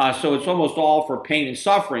 So it's almost all for pain and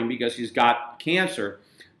suffering because he's got cancer.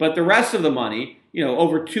 But the rest of the money,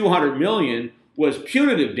 over 200 million, was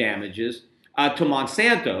punitive damages to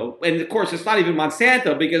Monsanto. And of course, it's not even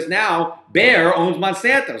Monsanto because now Bayer owns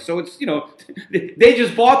Monsanto. So it's, they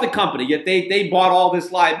just bought the company, yet they bought all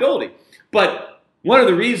this liability. But one of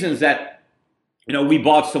the reasons that, we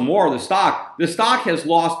bought some more of the stock has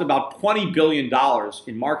lost about $20 billion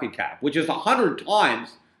in market cap, which is 100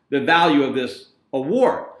 times the value of this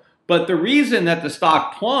award. But the reason that the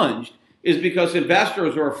stock plunged is because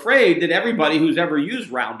investors are afraid that everybody who's ever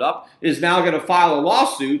used Roundup is now going to file a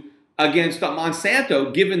lawsuit against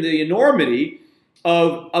Monsanto, given the enormity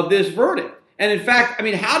of this verdict. And in fact, I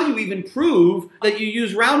mean, how do you even prove that you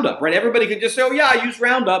use Roundup, right? Everybody can just say, oh yeah, I use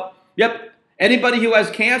Roundup. Yep. Anybody who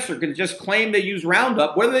has cancer can just claim they use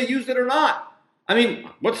Roundup, whether they used it or not. I mean,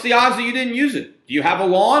 what's the odds that you didn't use it? Do you have a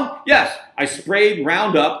lawn? Yes, I sprayed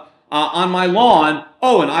Roundup on my lawn.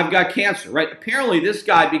 Oh, and I've got cancer, right? Apparently this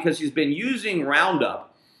guy, because he's been using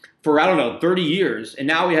Roundup for, 30 years, and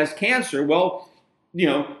now he has cancer, well,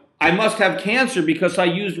 I must have cancer because I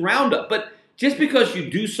used Roundup. But just because you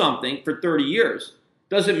do something for 30 years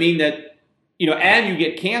doesn't mean that, and you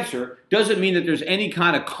get cancer, doesn't mean that there's any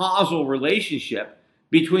kind of causal relationship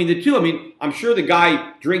between the two. I mean, I'm sure the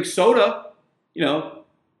guy drinks soda,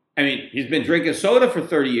 he's been drinking soda for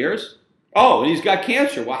 30 years. Oh, and he's got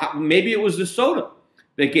cancer. Well, maybe it was the soda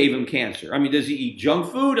that gave him cancer. I mean, does he eat junk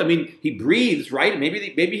food? I mean, he breathes, right?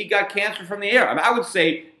 Maybe he got cancer from the air. I mean, I would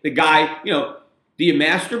say the guy, do you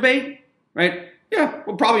masturbate, right? Yeah,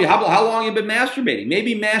 well, probably how long have you been masturbating?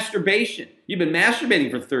 Maybe masturbation. You've been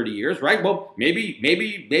masturbating for 30 years, right? Well, maybe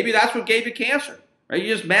that's what gave you cancer, right?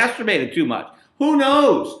 You just masturbated too much. Who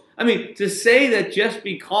knows? I mean, to say that just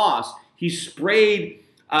because he sprayed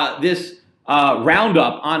this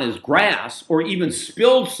Roundup on his grass or even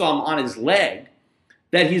spilled some on his leg,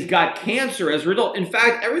 that he's got cancer as a result. In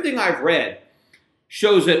fact, everything I've read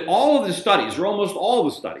shows that all of the studies, or almost all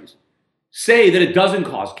of the studies, say that it doesn't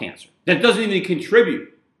cause cancer, that it doesn't even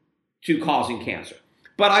contribute to causing cancer.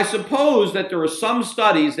 But I suppose that there are some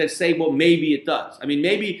studies that say, well, maybe it does. I mean,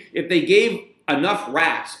 maybe if they gave enough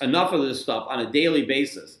rats enough of this stuff on a daily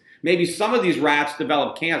basis, maybe some of these rats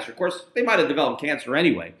develop cancer. Of course, they might have developed cancer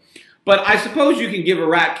anyway. But I suppose you can give a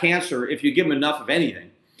rat cancer if you give them enough of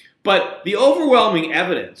anything. But the overwhelming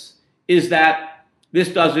evidence is that this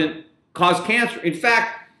doesn't cause cancer. In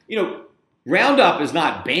fact, Roundup is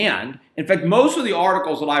not banned. In fact, most of the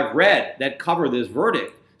articles that I've read that cover this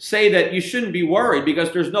verdict say that you shouldn't be worried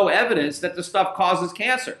because there's no evidence that the stuff causes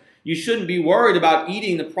cancer. You shouldn't be worried about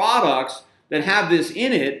eating the products that have this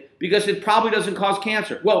in it because it probably doesn't cause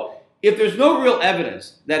cancer. Well, if there's no real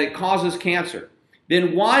evidence that it causes cancer,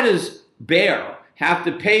 then why does Bayer have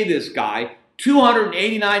to pay this guy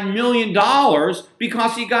 $289 million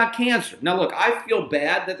because he got cancer? Now, look, I feel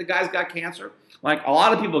bad that the guy's got cancer. Like, a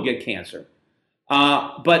lot of people get cancer.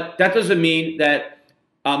 But that doesn't mean that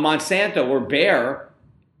Monsanto or Bayer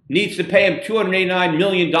needs to pay him $289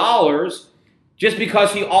 million just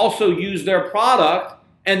because he also used their product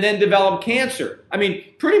and then developed cancer. I mean,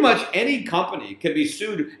 pretty much any company can be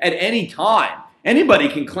sued at any time. Anybody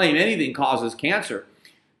can claim anything causes cancer.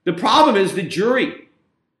 The problem is the jury.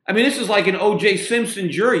 I mean, this is like an O.J.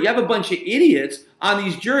 Simpson jury. You have a bunch of idiots on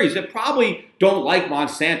these juries that probably don't like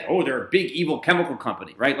Monsanto. Oh, they're a big evil chemical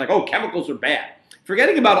company, right? Like, oh, chemicals are bad.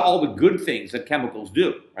 Forgetting about all the good things that chemicals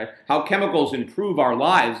do, right? How chemicals improve our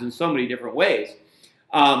lives in so many different ways.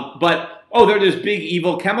 But they're this big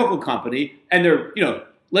evil chemical company, and they're,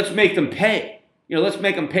 let's make them pay. Let's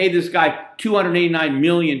make them pay this guy $289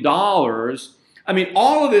 million. I mean,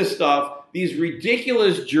 all of this stuff, these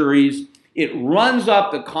ridiculous juries, it runs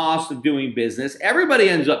up the cost of doing business. Everybody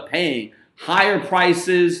ends up paying higher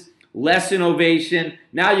prices, less innovation.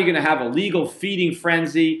 Now you're going to have a legal feeding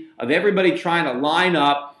frenzy of everybody trying to line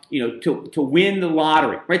up, to win the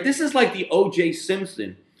lottery, right? This is like the O.J.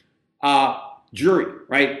 Simpson jury,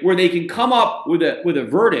 right, where they can come up with a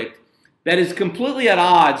verdict that is completely at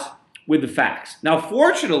odds with the facts. Now,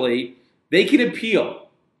 fortunately, they can appeal,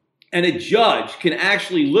 and a judge can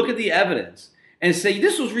actually look at the evidence and say,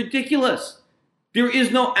 this was ridiculous. There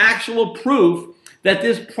is no actual proof that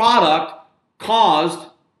this product caused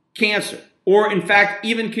cancer or, in fact,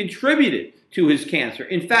 even contributed to his cancer.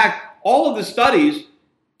 In fact, all of the studies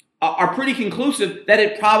are pretty conclusive that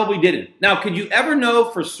it probably didn't. Now, could you ever know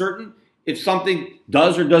for certain if something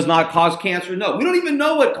does or does not cause cancer? No, we don't even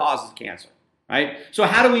know what causes cancer, right? So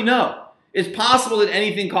how do we know? It's possible that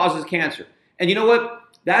anything causes cancer. And you know what?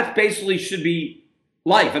 That basically should be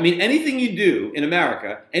life. I mean, anything you do in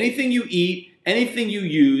America, anything you eat, anything you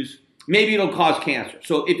use, maybe it'll cause cancer.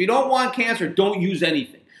 So if you don't want cancer, don't use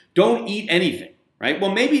anything. Don't eat anything, right?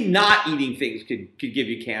 Well, maybe not eating things could give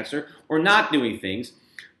you cancer or not doing things.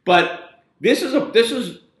 But this is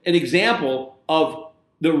an example of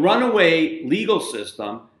the runaway legal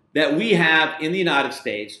system that we have in the United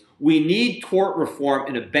States. We need tort reform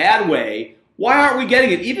in a bad way. Why aren't we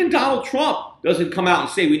getting it? Even Donald Trump doesn't come out and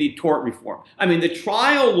say we need tort reform. I mean, the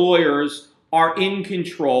trial lawyers are in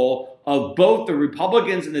control of both the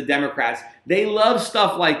Republicans and the Democrats. They love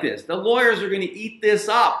stuff like this. The lawyers are going to eat this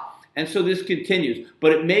up. And so this continues.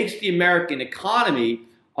 But it makes the American economy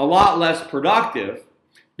a lot less productive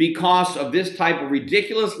because of this type of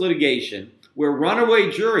ridiculous litigation where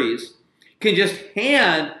runaway juries can just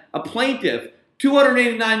hand a plaintiff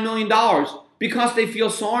 $289 million because they feel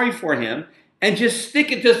sorry for him and just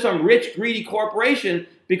stick it to some rich, greedy corporation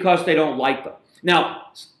because they don't like them. Now,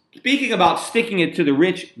 speaking about sticking it to the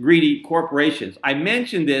rich, greedy corporations, I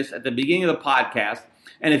mentioned this at the beginning of the podcast,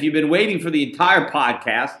 and if you've been waiting for the entire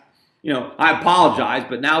podcast, I apologize,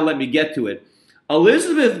 but now let me get to it.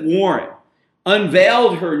 Elizabeth Warren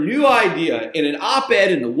unveiled her new idea in an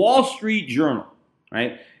op-ed in the Wall Street Journal,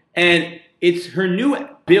 right? And it's her new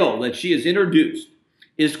bill that she has introduced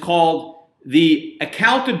is called the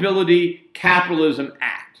Accountability Capitalism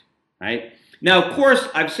Act, right? Now, of course,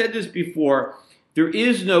 I've said this before, there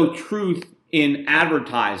is no truth in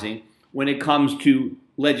advertising when it comes to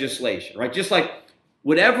legislation, right? Just like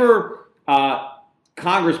whatever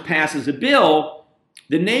Congress passes a bill,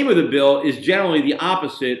 the name of the bill is generally the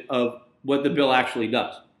opposite of what the bill actually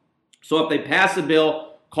does. So if they pass a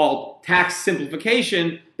bill called tax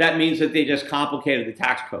simplification, that means that they just complicated the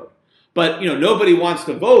tax code. But, nobody wants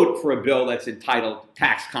to vote for a bill that's entitled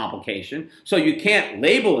tax complication. So you can't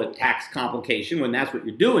label it tax complication when that's what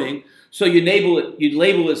you're doing. So you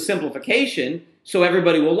label it simplification so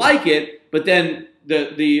everybody will like it, but then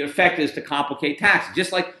the effect is to complicate taxes.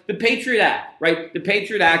 Just like the Patriot Act, right? The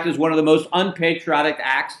Patriot Act is one of the most unpatriotic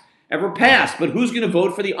acts ever passed. But who's going to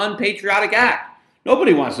vote for the unpatriotic act?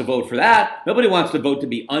 Nobody wants to vote for that. Nobody wants to vote to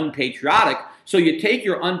be unpatriotic. So you take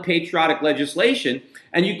your unpatriotic legislation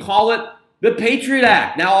and you call it the Patriot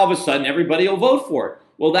Act. Now all of a sudden everybody will vote for it.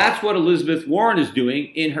 Well, that's what Elizabeth Warren is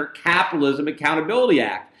doing in her Capitalism Accountability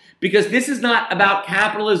Act. Because this is not about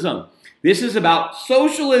capitalism. This is about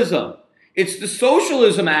socialism. It's the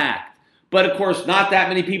Socialism Act. But of course, not that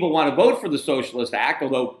many people want to vote for the Socialist Act,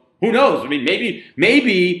 although who knows? I mean,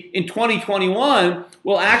 maybe in 2021,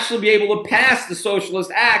 we'll actually be able to pass the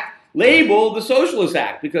Socialist Act, labeled the Socialist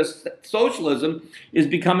Act, because socialism is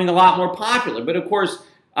becoming a lot more popular. But of course,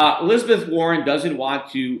 Elizabeth Warren doesn't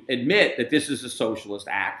want to admit that this is a Socialist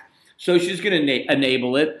Act. So she's going to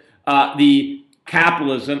enable it, the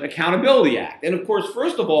Capitalism Accountability Act. And of course,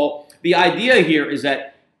 first of all, the idea here is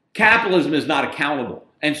that capitalism is not accountable.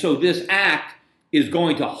 And so this act is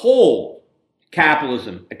going to hold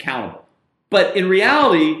capitalism accountable. But in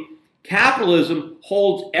reality, capitalism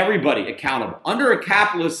holds everybody accountable. Under a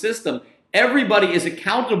capitalist system, everybody is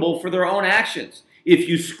accountable for their own actions. If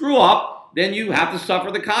you screw up, then you have to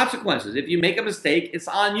suffer the consequences. If you make a mistake, it's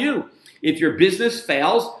on you. If your business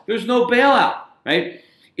fails, there's no bailout, right?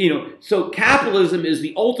 So capitalism is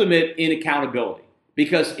the ultimate in accountability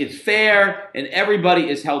because it's fair and everybody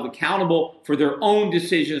is held accountable for their own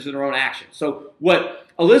decisions and their own actions. So what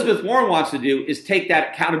Elizabeth Warren wants to do is take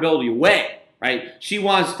that accountability away, right? She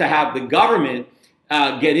wants to have the government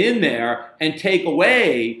get in there and take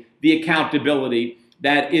away the accountability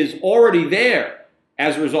that is already there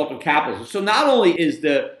as a result of capitalism. So not only is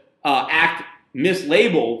the act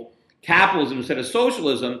mislabeled capitalism instead of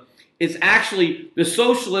socialism, it's actually the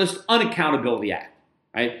Socialist Unaccountability Act,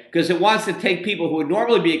 right? Because it wants to take people who would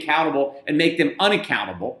normally be accountable and make them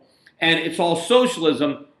unaccountable. And it's all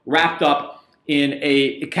socialism wrapped up in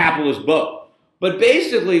a capitalist bow. But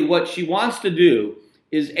basically what she wants to do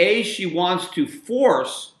is, she wants to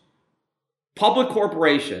force public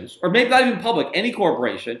corporations, or maybe not even public, any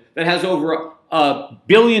corporation that has over $1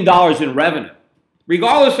 billion in revenue,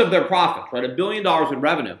 regardless of their profits, right? $1 billion in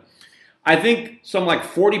revenue. I think some like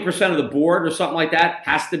 40% of the board or something like that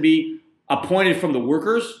has to be appointed from the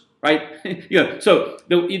workers, right? So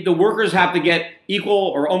the workers have to get equal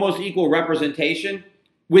or almost equal representation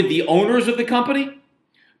with the owners of the company.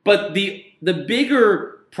 But the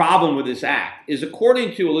bigger problem with this act is,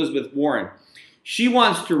 according to Elizabeth Warren, she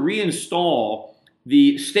wants to reinstall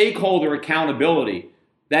the stakeholder accountability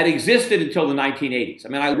that existed until the 1980s. I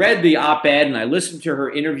mean, I read the op-ed and I listened to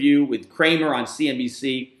her interview with Kramer on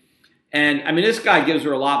CNBC. And I mean, this guy gives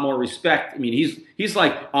her a lot more respect. I mean, he's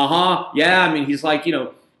like, yeah. I mean, he's like,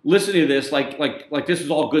 listening to this, like this is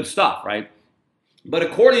all good stuff, right? But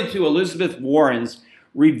according to Elizabeth Warren's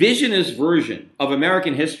revisionist version of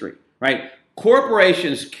American history, right,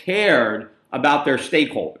 corporations cared about their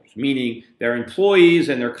stakeholders, meaning their employees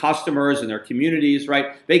and their customers and their communities,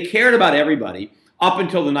 right? They cared about everybody up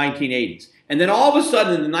until the 1980s. And then all of a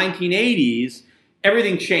sudden in the 1980s,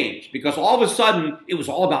 everything changed because all of a sudden it was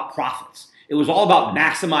all about profits. It was all about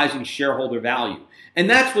maximizing shareholder value. And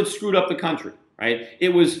that's what screwed up the country, right? It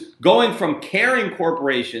was going from caring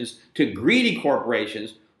corporations to greedy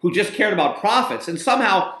corporations who just cared about profits. And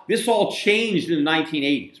somehow this all changed in the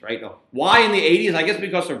 1980s, right? Why in the 80s? I guess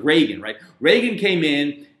because of Reagan, right? Reagan came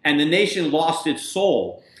in and the nation lost its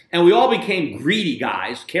soul. And we all became greedy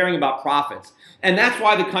guys caring about profits. And that's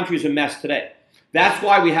why the country's a mess today. That's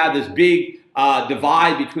why we have this big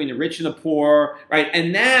divide between the rich and the poor, right?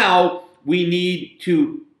 And now we need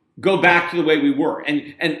to go back to the way we were.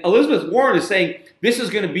 And Elizabeth Warren is saying this is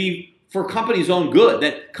going to be for companies' own good,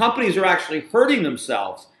 that companies are actually hurting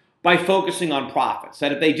themselves by focusing on profits.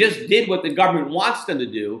 That if they just did what the government wants them to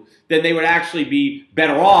do, then they would actually be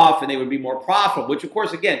better off and they would be more profitable, which of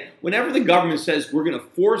course, again, whenever the government says we're going to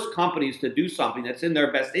force companies to do something that's in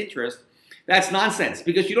their best interest, that's nonsense,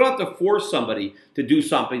 because you don't have to force somebody to do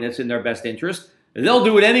something that's in their best interest. They'll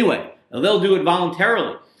do it anyway, and they'll do it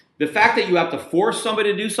voluntarily. The fact that you have to force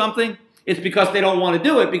somebody to do something, it's because they don't want to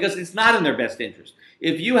do it because it's not in their best interest.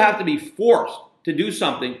 If you have to be forced to do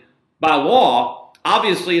something by law,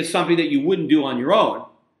 obviously it's something that you wouldn't do on your own.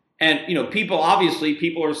 And, people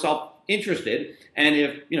are self-interested. And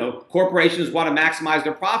if, corporations want to maximize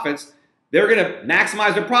their profits, they're going to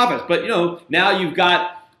maximize their profits. But, now you've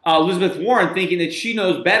got Elizabeth Warren thinking that she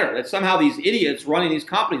knows better, that somehow these idiots running these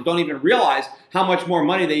companies don't even realize how much more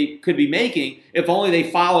money they could be making if only they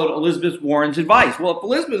followed Elizabeth Warren's advice. Well, if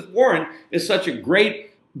Elizabeth Warren is such a great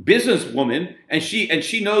businesswoman and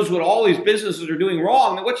she knows what all these businesses are doing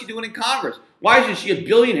wrong, then what's she doing in Congress? Why isn't she a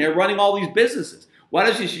billionaire running all these businesses? Why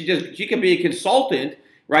doesn't she can be a consultant,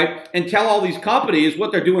 right, and tell all these companies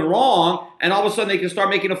what they're doing wrong, and all of a sudden they can start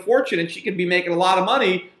making a fortune, and she can be making a lot of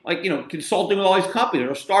money, like, consulting with all these companies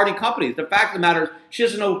or starting companies. The fact of the matter is she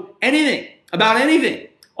doesn't know anything about anything.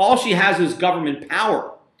 All she has is government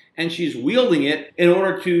power, and she's wielding it in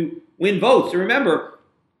order to win votes. And remember,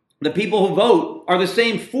 the people who vote are the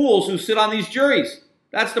same fools who sit on these juries.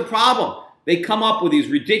 That's the problem. They come up with these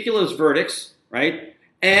ridiculous verdicts, right,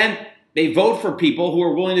 and they vote for people who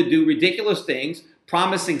are willing to do ridiculous things,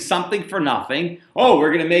 promising something for nothing. Oh,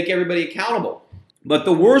 we're going to make everybody accountable. But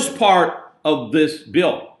the worst part of this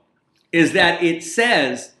bill is that it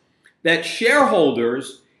says that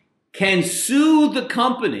shareholders can sue the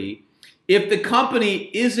company if the company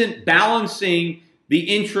isn't balancing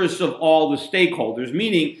the interests of all the stakeholders,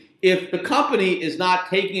 meaning if the company is not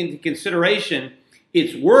taking into consideration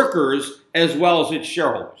its workers as well as its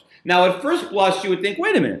shareholders. Now, at first blush, you would think,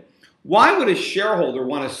 wait a minute, why would a shareholder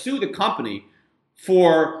want to sue the company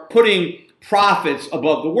for putting profits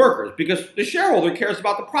above the workers? Because the shareholder cares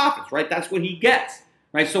about the profits, right? That's what he gets,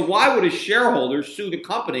 right? So why would a shareholder sue the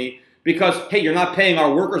company because, hey, you're not paying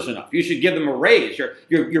our workers enough. You should give them a raise.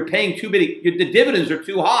 You're paying too big. The dividends are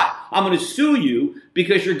too high. I'm going to sue you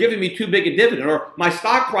because you're giving me too big a dividend. Or my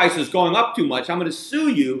stock price is going up too much. I'm going to sue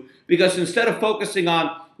you because instead of focusing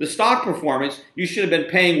on the stock performance, you should have been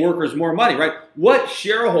paying workers more money, right? What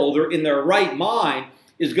shareholder in their right mind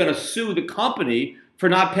is going to sue the company for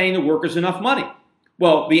not paying the workers enough money?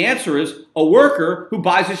 Well, the answer is a worker who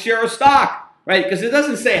buys a share of stock, right? Because it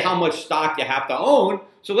doesn't say how much stock you have to own.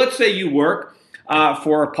 So let's say you work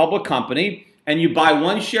for a public company and you buy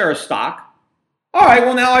one share of stock. All right,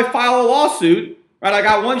 well, now I file a lawsuit, right? I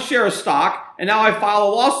got one share of stock and now I file a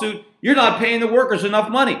lawsuit. You're not paying the workers enough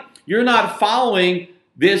money. You're not following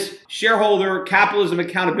this Shareholder Capitalism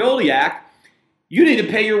Accountability Act. You need to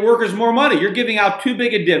pay your workers more money. You're giving out too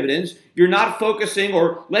big of dividends. You're not focusing,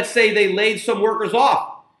 or let's say they laid some workers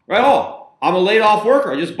off, right? Oh, I'm a laid off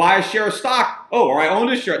worker. I just buy a share of stock. Oh, or I own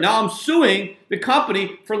this share. Now I'm suing the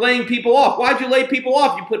company for laying people off. Why'd you lay people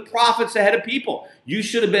off? You put profits ahead of people. You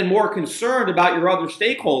should have been more concerned about your other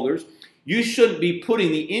stakeholders. You shouldn't be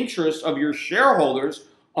putting the interests of your shareholders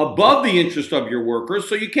above the interest of your workers.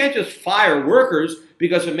 So you can't just fire workers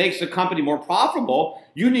because it makes the company more profitable.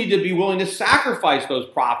 You need to be willing to sacrifice those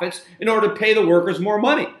profits in order to pay the workers more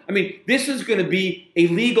money. I mean, this is going to be a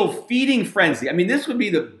legal feeding frenzy. I mean, this would be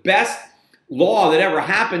the best law that ever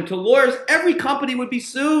happened to lawyers. Every company would be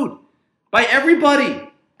sued by everybody.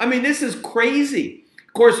 I mean, this is crazy.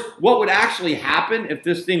 Of course, what would actually happen if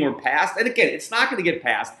this thing were passed? And again, it's not going to get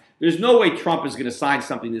passed. There's no way Trump is going to sign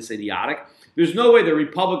something this idiotic. There's no way the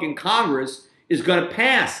Republican Congress is going to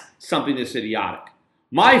pass something this idiotic.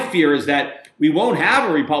 My fear is that we won't have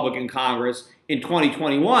a Republican Congress in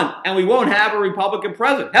 2021, and we won't have a Republican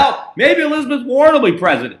president. Hell, maybe Elizabeth Warren will be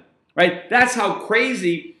president, right? That's how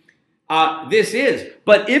crazy this is.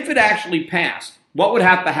 But if it actually passed, what would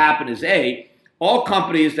have to happen is, A, all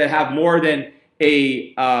companies that have more than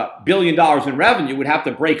 $1 billion in revenue would have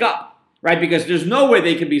to break up, right? Because there's no way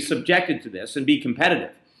they can be subjected to this and be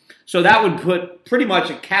competitive. So that would put pretty much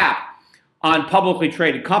a cap on publicly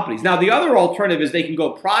traded companies. Now, the other alternative is they can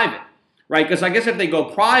go private, right? Because I guess if they go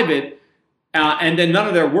private and then none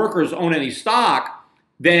of their workers own any stock,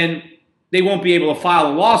 then they won't be able to file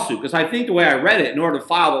a lawsuit. Because I think the way I read it, in order to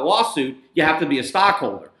file a lawsuit, you have to be a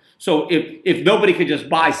stockholder. So if nobody could just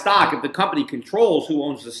buy stock, if the company controls who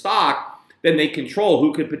owns the stock, then they control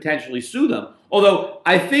who could potentially sue them. Although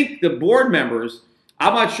I think the board members,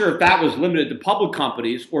 I'm not sure if that was limited to public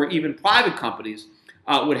companies or even private companies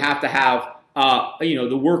would have to have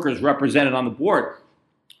the workers represented on the board.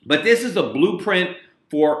 But this is a blueprint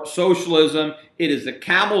for socialism. It is the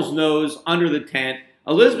camel's nose under the tent.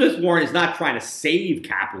 Elizabeth Warren is not trying to save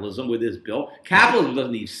capitalism with this bill. Capitalism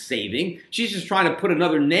doesn't need saving. She's just trying to put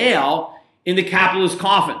another nail in the capitalist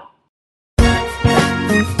coffin.